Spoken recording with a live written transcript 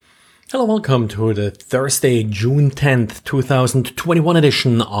Hello, welcome to the Thursday, June 10th, 2021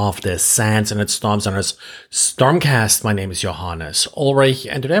 edition of the SANS and its Storm Center's StormCast. My name is Johannes Ulrich,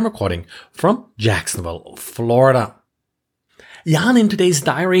 and today I'm recording from Jacksonville, Florida. Jan in today's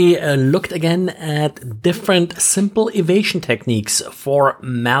diary looked again at different simple evasion techniques for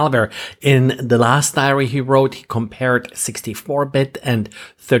malware. In the last diary he wrote, he compared 64-bit and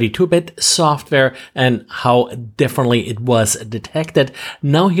 32-bit software and how differently it was detected.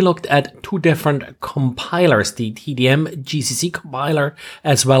 Now he looked at two different compilers, the TDM GCC compiler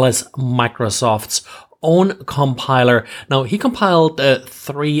as well as Microsoft's own compiler. Now, he compiled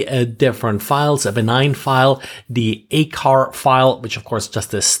three different files, a benign file, the ACAR file, which of course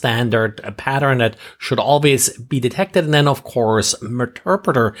just a standard pattern that should always be detected, and then of course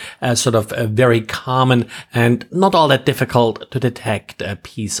Meterpreter as sort of a very common and not all that difficult to detect a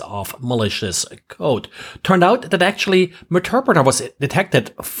piece of malicious code. Turned out that actually Meterpreter was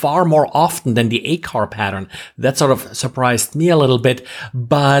detected far more often than the ACAR pattern. That sort of surprised me a little bit,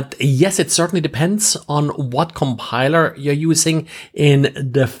 but yes, it certainly depends on what compiler you're using. In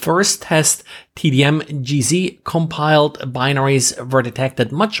the first test, TDM GZ compiled binaries were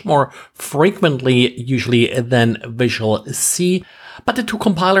detected much more frequently usually than Visual C. But the two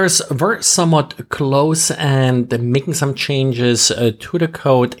compilers were somewhat close, and making some changes to the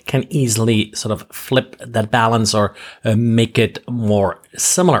code can easily sort of flip that balance or make it more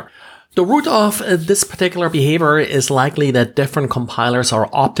similar. The root of this particular behavior is likely that different compilers are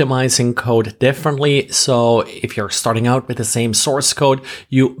optimizing code differently. So if you're starting out with the same source code,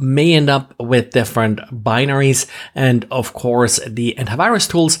 you may end up with different binaries. And of course, the antivirus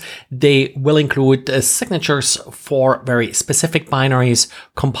tools, they will include signatures for very specific binaries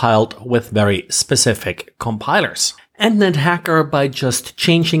compiled with very specific compilers. And an attacker, by just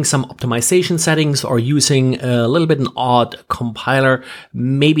changing some optimization settings or using a little bit an odd compiler,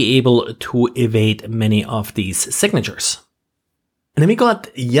 may be able to evade many of these signatures. And then we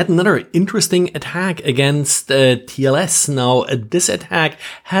got yet another interesting attack against TLS. Now, this attack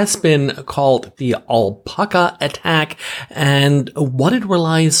has been called the Alpaca attack, and what it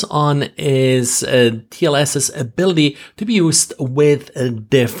relies on is TLS's ability to be used with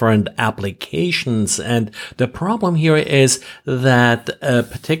different applications. And the problem here is that a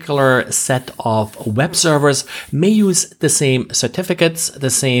particular set of web servers may use the same certificates, the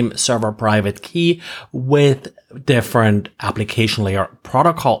same server private key with different application layer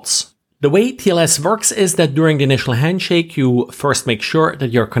protocols. The way TLS works is that during the initial handshake, you first make sure that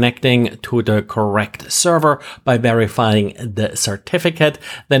you're connecting to the correct server by verifying the certificate.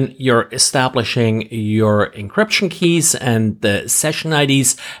 Then you're establishing your encryption keys and the session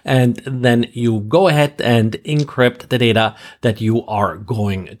IDs, and then you go ahead and encrypt the data that you are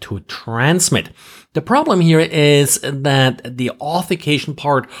going to transmit. The problem here is that the authentication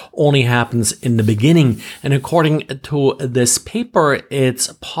part only happens in the beginning. And according to this paper,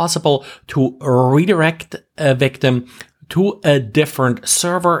 it's possible to redirect a victim to a different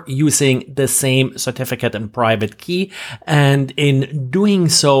server using the same certificate and private key. And in doing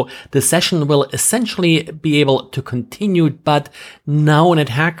so, the session will essentially be able to continue, but now an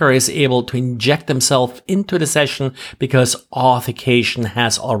attacker is able to inject himself into the session because authentication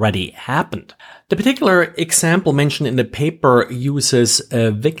has already happened. The particular example mentioned in the paper uses a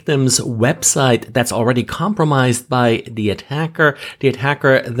victim's website that's already compromised by the attacker. The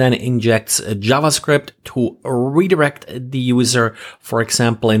attacker then injects JavaScript to redirect the user, for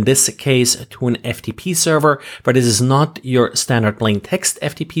example, in this case, to an FTP server, but this is not your standard plain text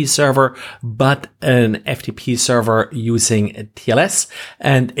FTP server, but an FTP server using TLS.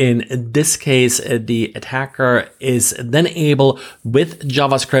 And in this case, the attacker is then able, with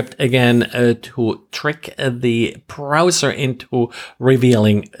JavaScript again, to trick the browser into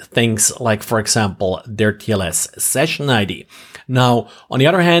revealing things like, for example, their TLS session ID. Now, on the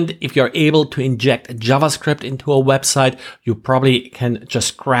other hand, if you're able to inject JavaScript into a website, you probably can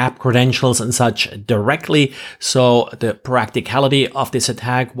just grab credentials and such directly. So the practicality of this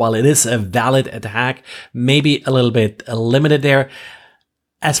attack, while it is a valid attack, may be a little bit limited there.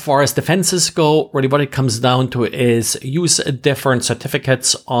 As far as defenses go, really what it comes down to is use different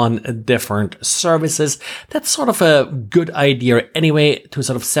certificates on different services. That's sort of a good idea anyway, to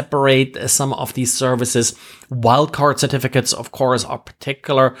sort of separate some of these services. Wildcard certificates, of course, are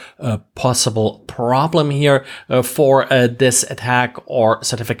particular possible problem here for this attack, or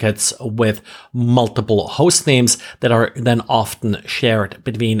certificates with multiple host names that are then often shared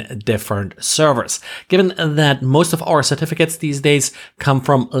between different servers. Given that most of our certificates these days come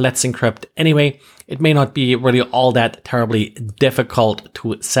from Let's Encrypt anyway, it may not be really all that terribly difficult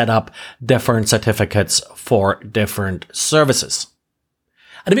to set up different certificates for different services.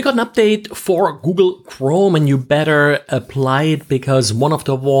 And we got an update for Google Chrome, and you better apply it because one of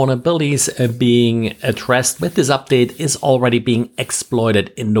the vulnerabilities being addressed with this update is already being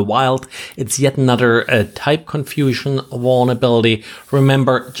exploited in the wild. It's yet another type confusion vulnerability.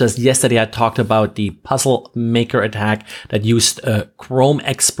 Remember, just yesterday I talked about the puzzle maker attack that used a Chrome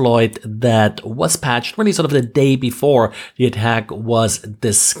exploit that was patched really sort of the day before the attack was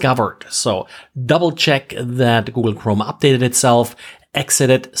discovered. So double check that Google Chrome updated itself, exit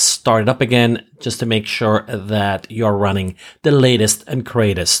it, start it up again, just to make sure that you're running the latest and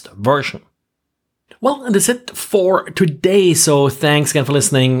greatest version. Well, and that's it for today. So thanks again for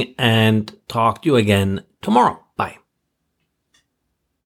listening, and talk to you again tomorrow.